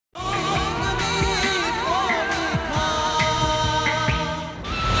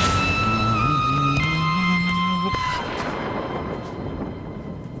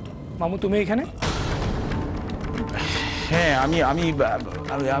মামু তুমি এখানে? হ্যাঁ আমি আমি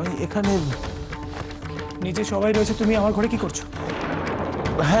আমি এখানে। নিচে সবাই রয়েছে, তুমি আমার ঘরে কি করছো?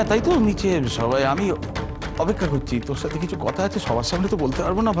 হ্যাঁ তাই তো, নিচে সবাই, আমি অপেক্ষা করছি, তোর সাথে কিছু কথা আছে, সবার সামনে তো বলতে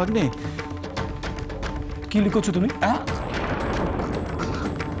পারবো না ভাগ্নে। কি লিখছো তুমি?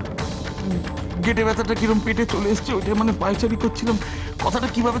 গেটে ব্যথাটা কিরম পেটে চলে এসছে, ওইটা মানে পায়চারি করছিলাম, কথাটা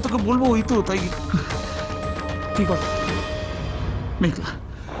কিভাবে তোকে বলবো, ওই তো তাই। কি কথা? মেঘলা,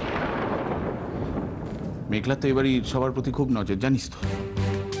 মেঘলা তো এবারই সবার প্রতি খুব নজর, জানিস তো।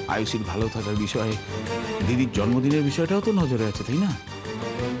 আয়ুষীর ভালো থাকার বিষয়ে, দিদির জন্মদিনের বিষয়টাও তো নজরে আছে, তাই না?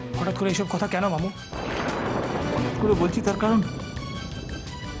 হঠাৎ করে এইসব কথা কেন মামু? হঠাৎ করে বলছি তার কারণ,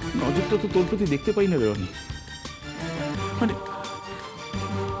 নজরটা তো তোর প্রতি দেখতে পাই না রে অনি। মানে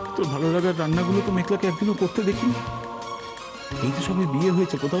তোর ভালো লাগার রান্নাগুলো তো মেঘলাকে একদিনও করতে দেখিনি। এই তো সবে বিয়ে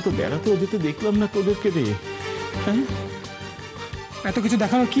হয়েছে, কোথাও তো বেড়াতেও যেতে দেখলাম না তোদেরকে রে। হ্যাঁ, এত কিছু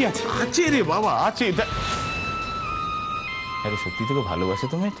দেখানোর কি আছে? আছে রে বাবা, আছে। আরে সত্যি তোকে ভালোবাসে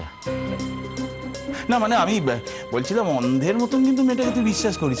তো মেয়েটা? না মানে আমি বলছিলাম, অন্ধের মতন কিন্তু মেয়েটাকে তুই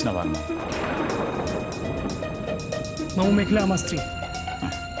বিশ্বাস করিস না বাংলা। মামু, মেঘলা আমার স্ত্রী,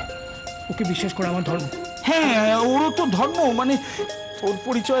 ওকে বিশ্বাস করা আমার ধর্ম। হ্যাঁ ওরও তো ধর্ম, মানে ওর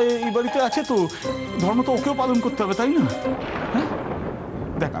পরিচয় এই বাড়িতে আছে, তো ধর্ম তো ওকেও পালন করতে হবে, তাই না? হ্যাঁ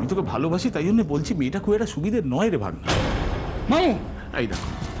দেখ, আমি তোকে ভালোবাসি, তাই জন্য বলছি মেয়েটা খুব একটা সুবিধের নয় রে ভাগনা। মামু এই দেখো,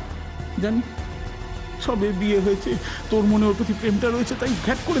 জানি সবে বিয়ে হয়েছে, তোর মনে ওর প্রতি প্রেমটা রয়েছে, তাই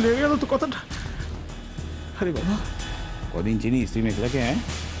ঘ্যাট করে লেগে গেল তো কথাটা। আরে বাবা, কদিন চিনিস তুই মেঘলাকে? হ্যাঁ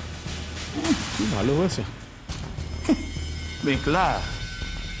ভালোবাসা মেঘলা,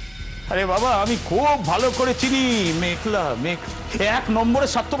 আরে বাবা আমি খুব ভালো করে চিনি মেঘলা। এক নম্বরে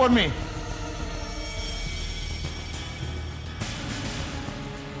স্বার্থপর মেয়ে।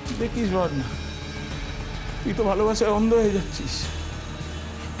 দেখিস বল না, তুই তো ভালোবাসায় অন্ধ হয়ে যাচ্ছিস।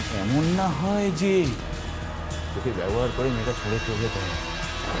 এমন না হয় যে তোকে ব্যবহার করে মেয়েটা ছড়ে চলে যায়,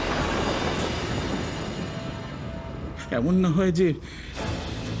 এমন না হয় যে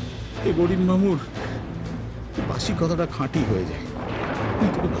এই গরিব মামুর বাসি কথাটা খাঁটি হয়ে যায়।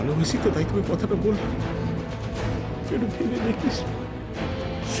 তোকে ভালোবাসি তো, তাই তোকে কথাটা বললাম, একটু ভেবে দেখিস।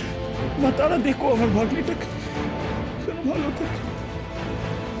 মা তারা দেখো আমার ভাগ্নিটাকে ভালো থাকে,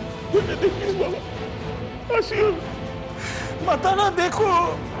 ভেবে দেখিস বাবা। আসিও মা তারা, দেখো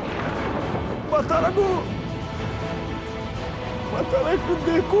মা তারা গো, মা তারা একটু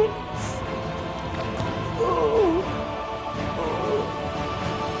দেখো।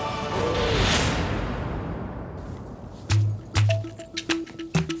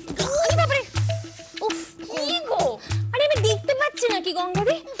 নাকি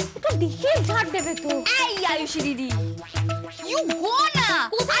গঙ্গাদি একটু দেখে ঝাড় দেবে তো। এই আয়ুষী দিদি, ইউ গো না।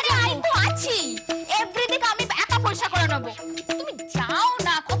 আরে আই তো আছি, এভরিথিং আমি একা পয়সা করে নেব, তুমি যাও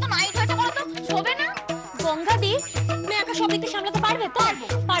না। কত নাইট হয়েছে বলো তো, শোবে না? গঙ্গাদি তুমি একা সব দিকটা সামলাতে পারবে তো?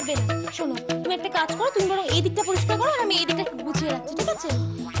 পারবে না। শোনো, তুমি একটা কাজ করো, তুমি বরং এই দিকটা পরিষ্কার করো, আর আমি এই দিকটা গুছিয়ে রাখছি, ঠিক আছে?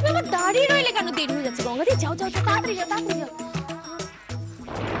 তুমি আবার দাঁড়িয়ে রইলে কেন? দেরি হয়ে যাচ্ছে গঙ্গাদি, যাও যাও যাও, তাড়াতাড়ি যাও, তাড়াতাড়ি যাও।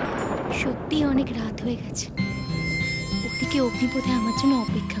 সত্যি অনেক রাত হয়ে গেছে, ওদিকে অগ্নিপথে আমার জন্য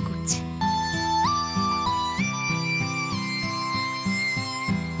অপেক্ষা করছে।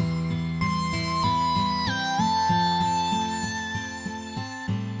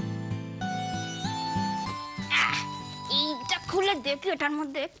 এইটা খুলে দেখি এটার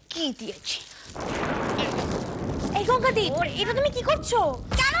মধ্যে কি দিয়েছি। এই গঙ্গাদি, এটা তুমি কি করছো?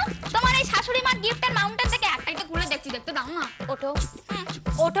 কেন? তোমার এই শাশুড়ি মার গিফটের মাউন্টেন থেকে একটাই তো খুলে দেখছি, দেখতে দাও না। ওটো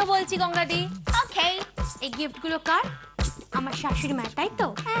ওটো বলছি গঙ্গাদি। ওকে, এই গিফটগুলো কার? আমার শাশুড়ি মা, তাই তো?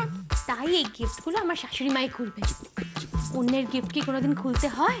 তাই এই গিফটগুলো আমার শাশুড়ি মাই খুলবে। অন্যের গিফট কি কোনোদিন খুলতে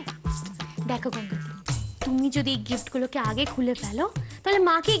হয়? দেখো গঙ্গাদি, তুমি যদি এই গিফটগুলোকে আগে খুলে ফেলো, তাহলে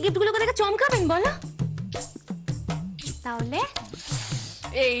মাকে এই গিফটগুলোকে দেখে চমকাবেন বলো? তাহলে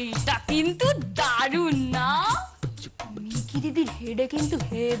এইটা কিন্তু দারুণ না? মিকি দিদির হেডে কিন্তু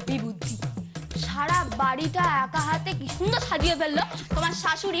হেভি বুদ্ধি। সারা বাড়িটা একা হাতে কি সুন্দর সাজিয়ে ফেললো তোমার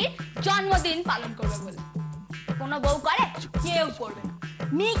শাশুড়ির জন্মদিন পালন করবে বলে। কোনো বউ করে? কেউ করবে না,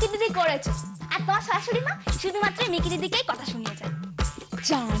 মিকি দিদি করেছে। আর তোমার শাশুড়ি মা শুধুমাত্র মিকি দিদিকেই কথা শুনিয়ে যায়।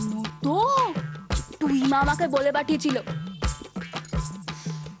 জানো তো, তুই মা আমাকে বলে পাঠিয়েছিল,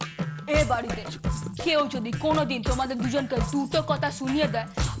 এ বাড়িতে কেউ যদি কোনোদিন তোমাদের দুজনকে দুটো কথা শুনিয়ে দেয়,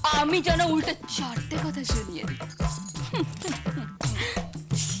 আমি যেন উল্টে চারটে কথা শুনিয়ে দিই।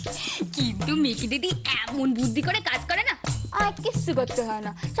 কিন্তু মিকি দিদি এমন বুদ্ধি করে কাজ করে না, আর কিছু করতে হয়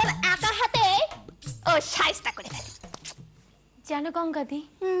না, সব একা হাতে ও শায়েস্তা করে ফেলে। জানো গঙ্গাদি,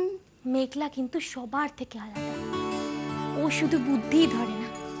 মেঘলা কিন্তু সবার থেকে আলাদা। ও শুধু বুদ্ধিই ধরে না,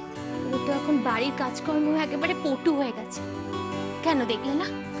 ও তো এখন বাড়ির কাজকর্ম একেবারে পটু হয়ে গেছে। কেন দেখলে না,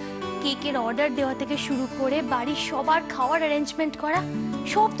 কেকের অর্ডার দেওয়া থেকে শুরু করে বাড়ির সবার খাওয়ার অ্যারেঞ্জমেন্ট করা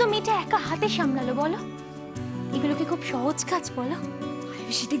সব তো মেয়েটা একা হাতে সামলালো বলো। এগুলো কি খুব সহজ কাজ বলো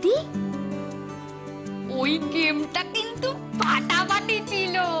আয়ুষী দিদি? ওই গেমটা কিন্তু ফাটাফাটি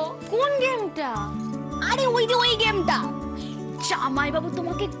ছিল। কোন গেমটা? আরে ওই যে ওই গেমটা। জামাইবাবু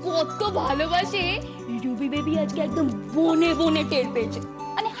তোমাকে কত ভালোবাসে রুবি বেবি আজকে একদম বনে বনে টের পেয়েছে,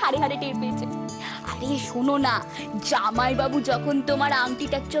 মানে হাড়ে হাড়ে টের পেয়েছে। আরে শোনো না, জামাইবাবু যখন তোমার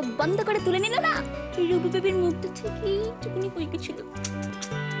আংটিটা চোখ বন্ধ করে তুলে নিল না, রুবি বেবির মুখটা থেকে একটুখানি হয়ে গেছিল।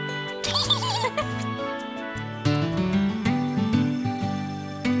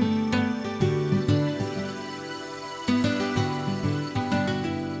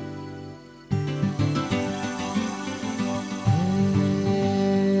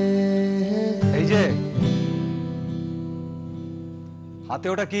 হাতে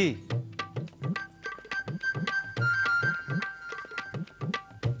ওটা কি?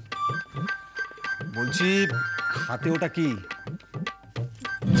 বলছি হাতে ওটা কি?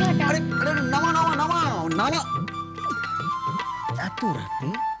 আরে আরে নামা নামা নামা নামা। এত রাতে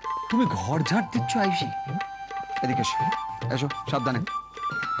তুমি ঘর ঝাড় দিচ্ছ আয়ুষী? এদিকে এসো, এসো সাবধানে।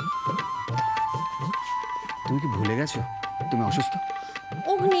 তুমি কি ভুলে গেছো তুমি অসুস্থ?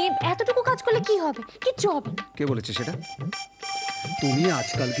 অগ্নি, এতটুকু কাজ করলে কি হবে? কিচ্ছু হবে না। কে বলেছে সেটা? তুমি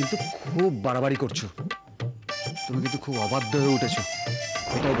আজকাল কিন্তু খুব বাড়াবাড়ি করছো, তুমি কিন্তু খুব অবাধ্য হয়ে উঠেছো,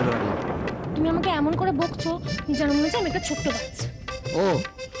 এটাও বলে রাখলাম। তুমি আমাকে এমন করে বকছো যেন মনে হচ্ছে আমি একটা ছোট্ট বাচ্চা। ও,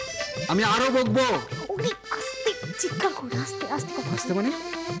 আমি আরো বকবো? অগ্নি, আস্তে চিৎকার করো, আস্তে আস্তে কথা। আস্তে মানে?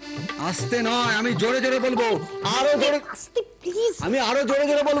 আস্তে নয়, আমি জোরে জোরে বলবো, আরো জোরে। আস্তে প্লিজ। আমি আরো জোরে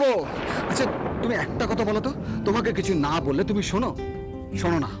জোরে বলবো। আচ্ছা তুমি একটা কথা বলো তো, তোমাকে কিছু না বললে তুমি শোনো?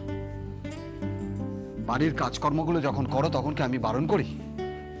 শোনো না। বাড়ির কাজকর্মগুলো যখন করো তখন কি আমি বারণ করি?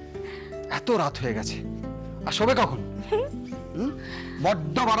 এত রাত হয়ে গেছে, আর শোবে কখন?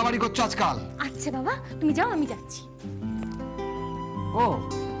 বড্ড বাড়াবাড়ি করছো আজকাল। আচ্ছা বাবা, তুমি যাও, আমি যাচ্ছি। ও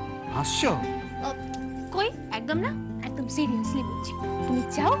হাসছো? কই, একদম না, একদম সিরিয়াসলি বলছি। তুমি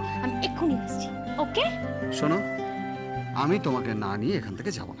যাও, আমি এক্ষুনি আসছি। ওকে? শোনো, আমি তোমাকে না নিয়ে এখান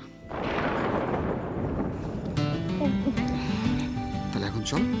থেকে যাব না। তাহলে এখন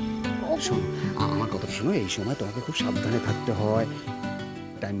চল। শোনো, আমার কথা শোনো, এই সময় তোমাকে খুব সাবধানে থাকতে হয়,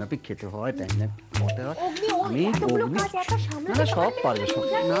 টাইম মাফিক খেতে হয়, টাইম মাফিক পড়তে হয়। আমি না না সব পারবে, সব।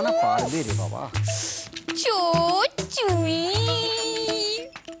 না না পারবে রে বাবা। চুই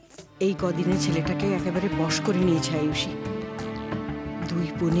এই কদিনে ছেলেটাকে একেবারে বশ করে নিয়েছে আয়ুষী। দুই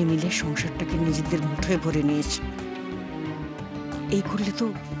বোনে মিলে সংসারটাকে নিজেদের মুঠোয় ভরে নিয়েছে। এই করলে তো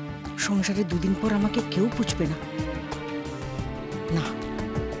সংসারে দুদিন পর আমাকে কেউ পুছবে না। না,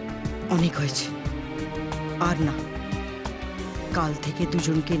 অনেক হয়েছে, আর না। কাল থেকে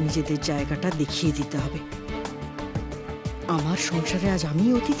দুজনকে নিজেদের জায়গাটা দেখিয়ে দিতে হবে। আমার সংসারে আজ আমি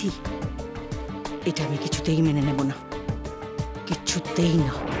অতিথি, এটা আমি কিছুতেই মেনে নেব না, কিছুতেই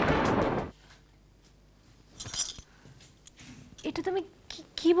না। এটা তুমি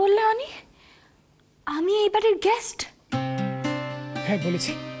কি বললে অনি? আমি এই বাড়ির গেস্ট? হ্যাঁ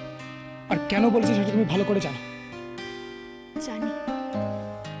বলেছি, আর কেন বলেছি সেটা তুমি ভালো করে জানো। জানি,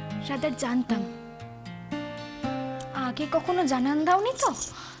 রাদার জানতাম। আগে কখনো জানান দাওনি তো,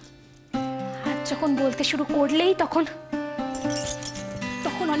 আজ যখন বলতে শুরু করলেই তখন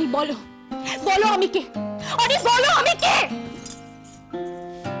অনি বলো, বলো আমি কে? অনি বলো আমি কে?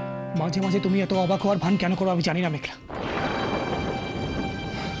 মাঝে মাঝে তুমি এত অবাক হওয়ার ভান কেন করো আমি জানি না মেঘলা।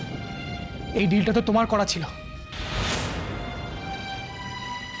 এই ডিলটা তো তোমার করা ছিল।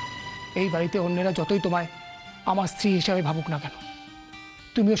 এই বাড়িতে অন্যেরা যতই তোমায় আমার স্ত্রী হিসাবে ভাবুক না কেন,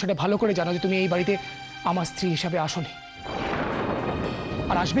 তুমিও সেটা ভালো করে জানো যে তুমি এই বাড়িতে আমার স্ত্রী হিসাবে আসোনি,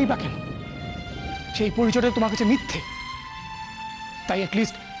 আর আসবেই বা কেন? সেই পরিচয়টা তোমার কাছে মিথ্যে। তাই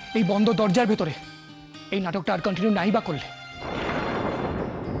অ্যাটলিস্ট এই বন্ধ দরজার ভেতরে এই নাটকটা আর কন্টিনিউ নাই বা করলে।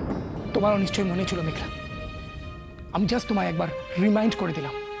 তোমারও নিশ্চয়ই মনে ছিল মেঘলা, আমি জাস্ট তোমায় একবার রিমাইন্ড করে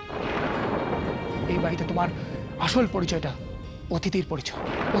দিলাম, এই বাড়িতে তোমার আসল পরিচয়টা অতিথির পরিচয়,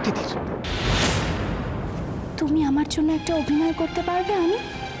 অতিথির। তুমি আমার জন্য একটা অভিনয় করতে পারবে অনি?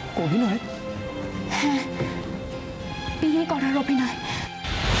 অভিনয়? হ্যাঁ, বিয়ে করার অভিনয়।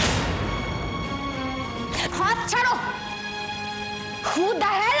 হাত ছাড়ো। Who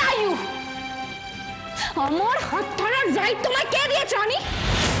the hell are you? আমার হাত ছাড়ার রাইট তোমায় কে দিয়েছে অনি?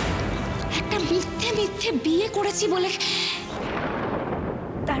 একটা মিথ্যে মিথ্যে বিয়ে করেছি বলে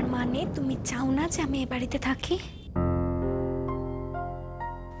তার মানে তুমি চাও না যে আমি এ বাড়িতে থাকি?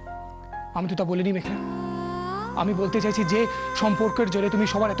 আমি তো তা বলিনি মেঘলা। আমি বলতে চাইছি যে সম্পর্কের জোরে তুমি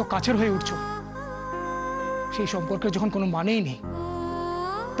সবার এত কাছের হয়ে উঠছো, সেই সম্পর্কের যখন কোনো মানেই নেই,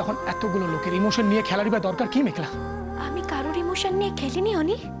 তখন এতগুলো লোকের ইমোশন নিয়ে খেলারই বা দরকার কি মেঘলা? আমি কারোর ইমোশন নিয়ে খেলিনি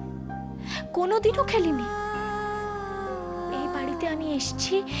অনি। কোনোদিনও খেলিনি। এই বাড়িতে আমি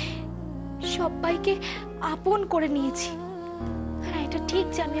এসেছি, সবাইকে আপন করে নিয়েছি। হ্যাঁ, এটা ঠিক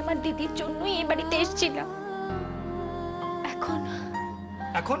যে আমি আমার দিদির জন্যই এই বাড়িতে এসেছিলাম। এখন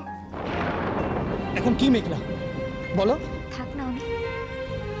এখন এখন কি মেঘলা বলো? থাক না অনেক,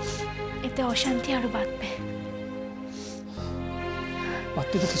 এতে অশান্তি আরো বাড়বে।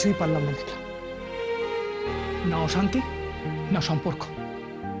 পারতে তো কিছুই পারলাম না মেঘলা, না অশান্তি না সম্পর্ক।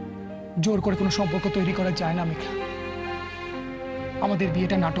 জোর করে কোনো সম্পর্ক তৈরি করা যায় না মেঘলা। আমাদের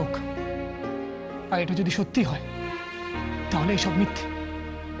বিয়েটা নাটক, আর এটা যদি সত্যি হয় তাহলে এসব মিথ্যে।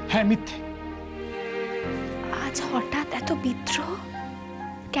 হ্যাঁ, মিথ্যে। আজ হঠাৎ এত বিদ্রোহ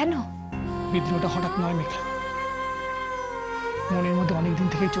কেন? বিদ্রোহটা হঠাৎ নয় মেঘলা, মনের মধ্যে অনেকদিন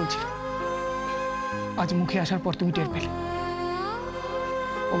থেকেই চলছিল। আজ মুখে আসার পর তুমি টের পেলে।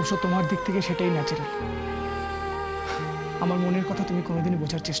 অবশ্য তোমার দিক থেকে সেটাই ন্যাচারাল। আমার মনের কথা তুমি কোনোদিনই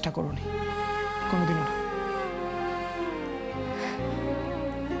বোঝার চেষ্টা করোনি, কোনোদিনও না।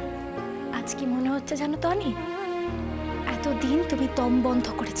 আজ কি মনে হচ্ছে জানো তো অনি, এতদিন তুমি দম বন্ধ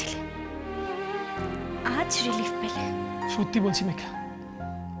করেছিলে, আজ রিলিফ পেলে। সত্যি বলছি মেঘলা,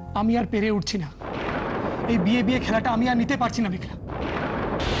 আমি আর পেরে উঠছি না। এই বিয়ে বিয়ে খেলাটা আমি আর নিতে পারছি না মেঘলা।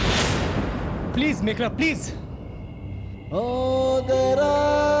 Please Meghla, please.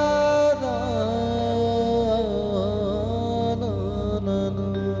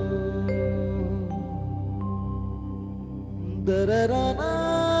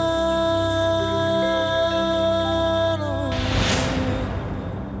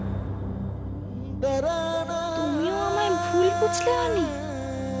 তুমিও আমায় ভুল বুঝলে অনি।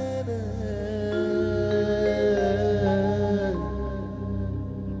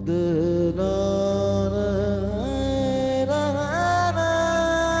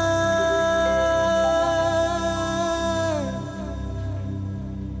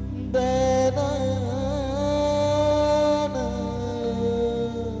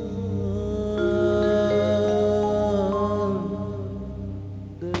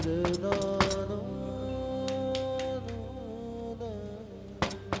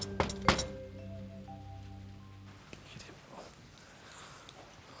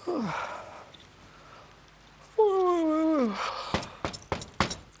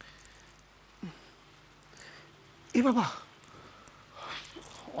 এ বাবা,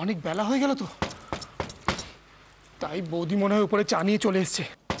 অনেক বেলা হয়ে গেল তো। তাই বৌদি মনে হয় উপরে চা নিয়ে চলে এসছে।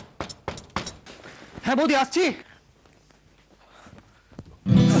 হ্যাঁ বৌদি, আসছি।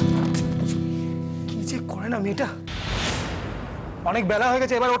 কি যে করে না মেয়েটা। অনেক বেলা হয়ে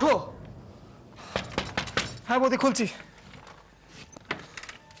গেছে, এবার ওঠো। হ্যাঁ বৌদি, খুলছি।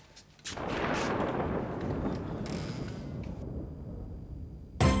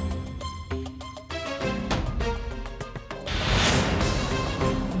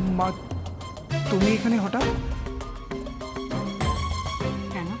 মা, তুমি এখানে হঠাৎ?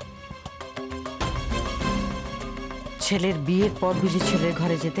 কেন? ছেলের বিয়ের পর বুঝি ছেলের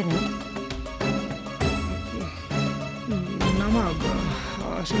ঘরে যেতে নেই? না মা,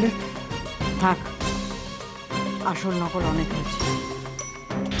 আসলে থাক, আসল নকল অনেক হয়েছে।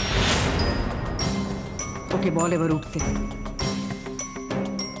 ওকে বল এবার উঠতে।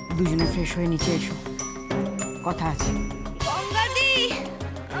 দুজনে ফ্রেশ হয়ে নিচে এসো, কথা আছে। গঙ্গাদি,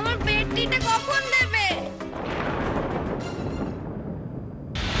 আমার পেটিটা কখন দেবে?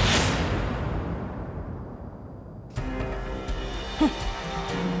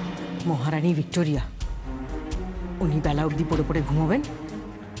 মহারানী ভিক্টোরিয়া, উনি বেলা অবধি পড়ে পড়ে ঘুমাবেন,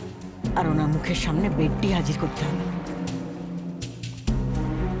 আর ওনার মুখের সামনে বেডটি হাজির করতে হবে।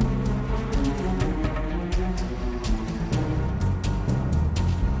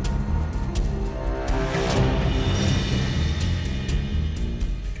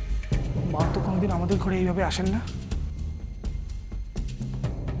 মা তো কোনোদিন আমাদের ঘরে এইভাবে আসেন না।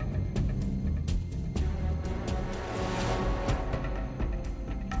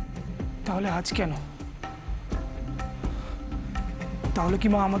 তাহলে আজ কেন? তাহলে কি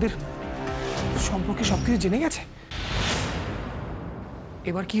মা আমাদের সম্পর্কে সবকিছু জেনে গেছে?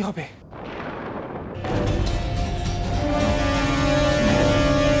 এবার কি হবে?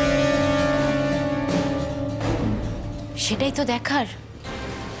 সেটাই তো দেখার।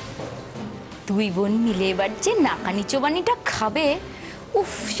 দুই বোন মিলে এবার যে নাকানি চোবানিটা খাবে,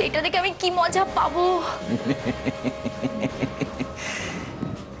 উফ, সেটা দেখে আমি কি মজা পাবো।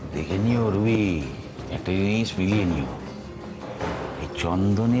 দেখে নিও রুবি, একটা জিনিস মিলিয়ে নিও। এই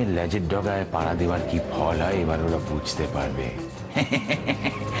চন্দনের লেজের ডগায় পাড়া দেওয়ার কি ফল হয় এবার ওরা বুঝতে পারবে।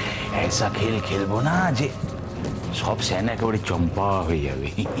 ऐसा খেল খেলবো না যে সব স্যান একেবারে চম্পা হয়ে যাবে।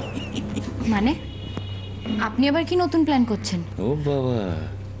 মানে আপনি আবার কি নতুন প্ল্যান করছেন? ও বাবা,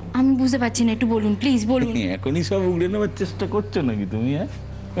 আমি বুঝতে পারছি না, একটু বলুন প্লিজ বলুন। এখনই সব উগড়ে নেওয়ার চেষ্টা করছো নাকি তুমি? হ্যাঁ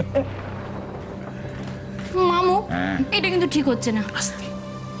মামু, এটা কিন্তু ঠিক হচ্ছে না।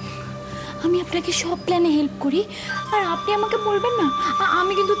 আমি আপনাকে সব প্ল্যানে হেল্প করি আর আপনি আমাকে বলবেন না?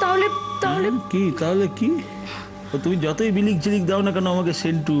 আমি কিন্তু তাহলে তাহলে কি তুমি যতই বিলিক ঝিলিক দাও না কেন আমাকে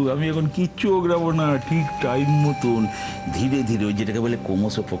সেন্টু, আমি এখন কিচ্ছু ওগড়াবো না, ঠিক টাইম মতন ধীরে ধীরে, ওই যেটাকে বলে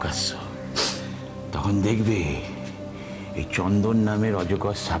ক্রমশ প্রকাশ্য। তখন দেখবে এই চন্দন নামের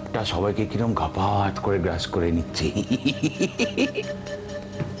অজগর সাপটা সবাইকে কিরম ঘাপাত করে গ্রাস করে নিচ্ছে।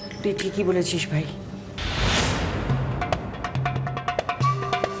 তুই ঠিকই বলেছিস ভাই।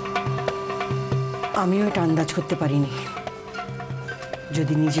 আমিও এটা আন্দাজ করতে পারিনি।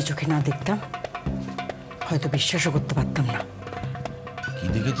 যদি নিজে চোখে না দেখতাম হয়তো বিশ্বাসও করতে পারতাম না। কি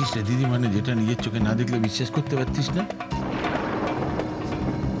দেখেছিস রে দিদি? মানে যেটা নিজের চোখে না দেখলে বিশ্বাস করতে পারতিস না?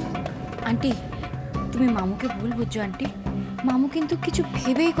 আন্টি, তুমি মামুকে ভুল বুঝছো আন্টি। মামু কিন্তু কিছু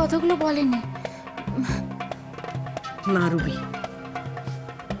ভেবেই কথাগুলো বলেনি। না রুবি,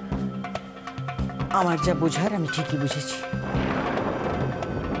 আমার যা বোঝার আমি ঠিকই বুঝেছি।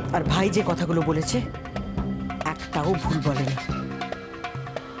 আর ভাই যে কথাগুলো বলেছে একটাও ভুল বলেনি।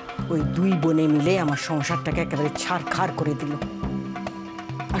 ওই দুই বোনে মিলে আমার সংসারটাকে একেবারে ছাড়খাড় করে দিল।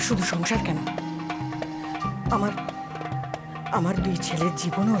 আর শুধু সংসার কেন, আমার দুই ছেলের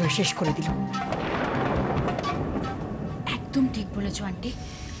জীবনও ওরা শেষ করে দিল। একদম ঠিক বলেছো আন্টি,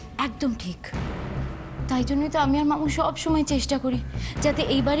 একদম ঠিক। তাই জন্যই তো আমি আর মামু সব সময় চেষ্টা করি যাতে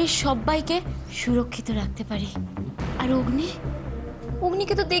এই বাড়ির সবাইকে সুরক্ষিত রাখতে পারি। আর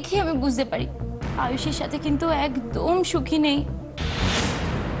অগ্নিকে তো দেখি আমি বুঝতে পারি আয়ুষের সাথে কিন্তু একদম সুখী নেই।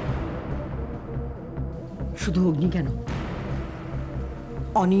 শুধু অগ্নি কেন,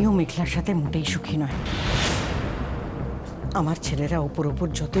 অনিও মেঘলার সাথে মোটেই সুখী নয়। আমার ছেলেরা ওপর ওপর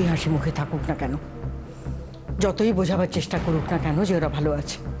যতই হাসি মুখে থাকুক না কেন, যতই বোঝাবার চেষ্টা করুক না কেন যে ওরা ভালো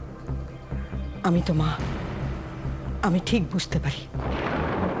আছে, আমি তো মা, আমি ঠিক বুঝতে পারি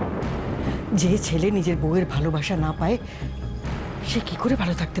যে ছেলে নিজের বউয়ের ভালোবাসা না পায় সে কি করে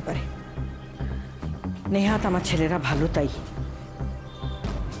ভালো থাকতে পারে। নেহাত আমার ছেলেরা ভালো, তাই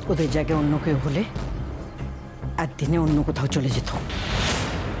ওদের জায়গায় অন্য কেউ হলে একদিনে অন্য কোথাও চলে যেত।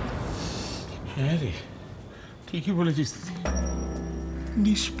 হ্যাঁ রে, ঠিকই বলেছিস।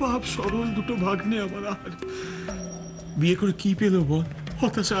 নিষ্পাপ সরল দুটো ভাগ্নে আমার, আর বিয়ে করে কি পেল বল?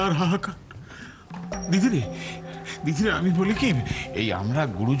 হতাশা আর হাহাকার। দিদিরে আমি বলি কি, এই আমরা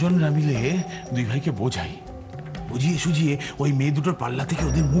গুরুজনরা মিলে দুই ভাইকে বুঝিয়ে সুঝিয়ে ওই মেয়ে দুটোর পাল্লা থেকে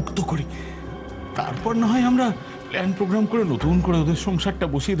ওদের মুক্ত করি। তারপর না হয় আমরা প্ল্যান প্রোগ্রাম করে নতুন করে ওদের সংসারটা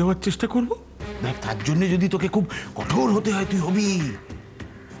বসিয়ে দেওয়ার চেষ্টা করব। দেখ, তার জন্য যদি তোকে খুব কঠোর হতে হয় তুই হবি।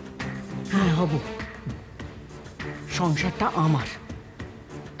 হ্যাঁ হব। সংসারটা আমার,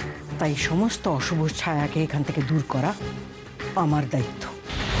 তাই সমস্ত অশুভ ছায়াকে এখান থেকে দূর করা আমার দায়িত্ব।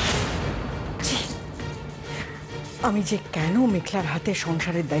 আমি যে কেন মেঘলার হাতে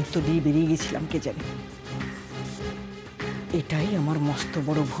সংসারের দায়িত্ব দিয়ে বেরিয়ে গেছিলাম কে জানি। এটাই আমার মস্ত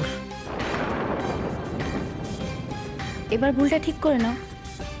বড় ভুল। এবার ভুলটা ঠিক করে নাও,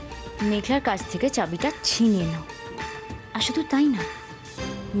 মেঘলার কাছ থেকে চাবিটা ছিনিয়ে নাও। আর শুধু তাই না,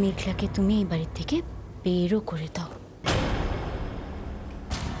 মেঘলাকে তুমি এই বাড়ি থেকে বেরও করে দাও।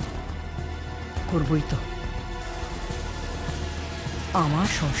 করবই তো। আমার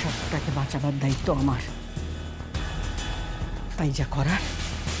সংসারটাকে বাঁচাবার দায়িত্ব আমার, তাই যা করার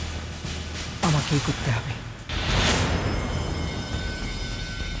আমাকেই করতে হবে।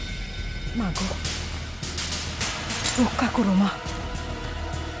 মা গো, রক্ষা করো মা,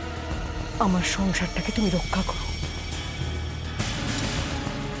 আমার সংসারটাকে তুমি রক্ষা করো।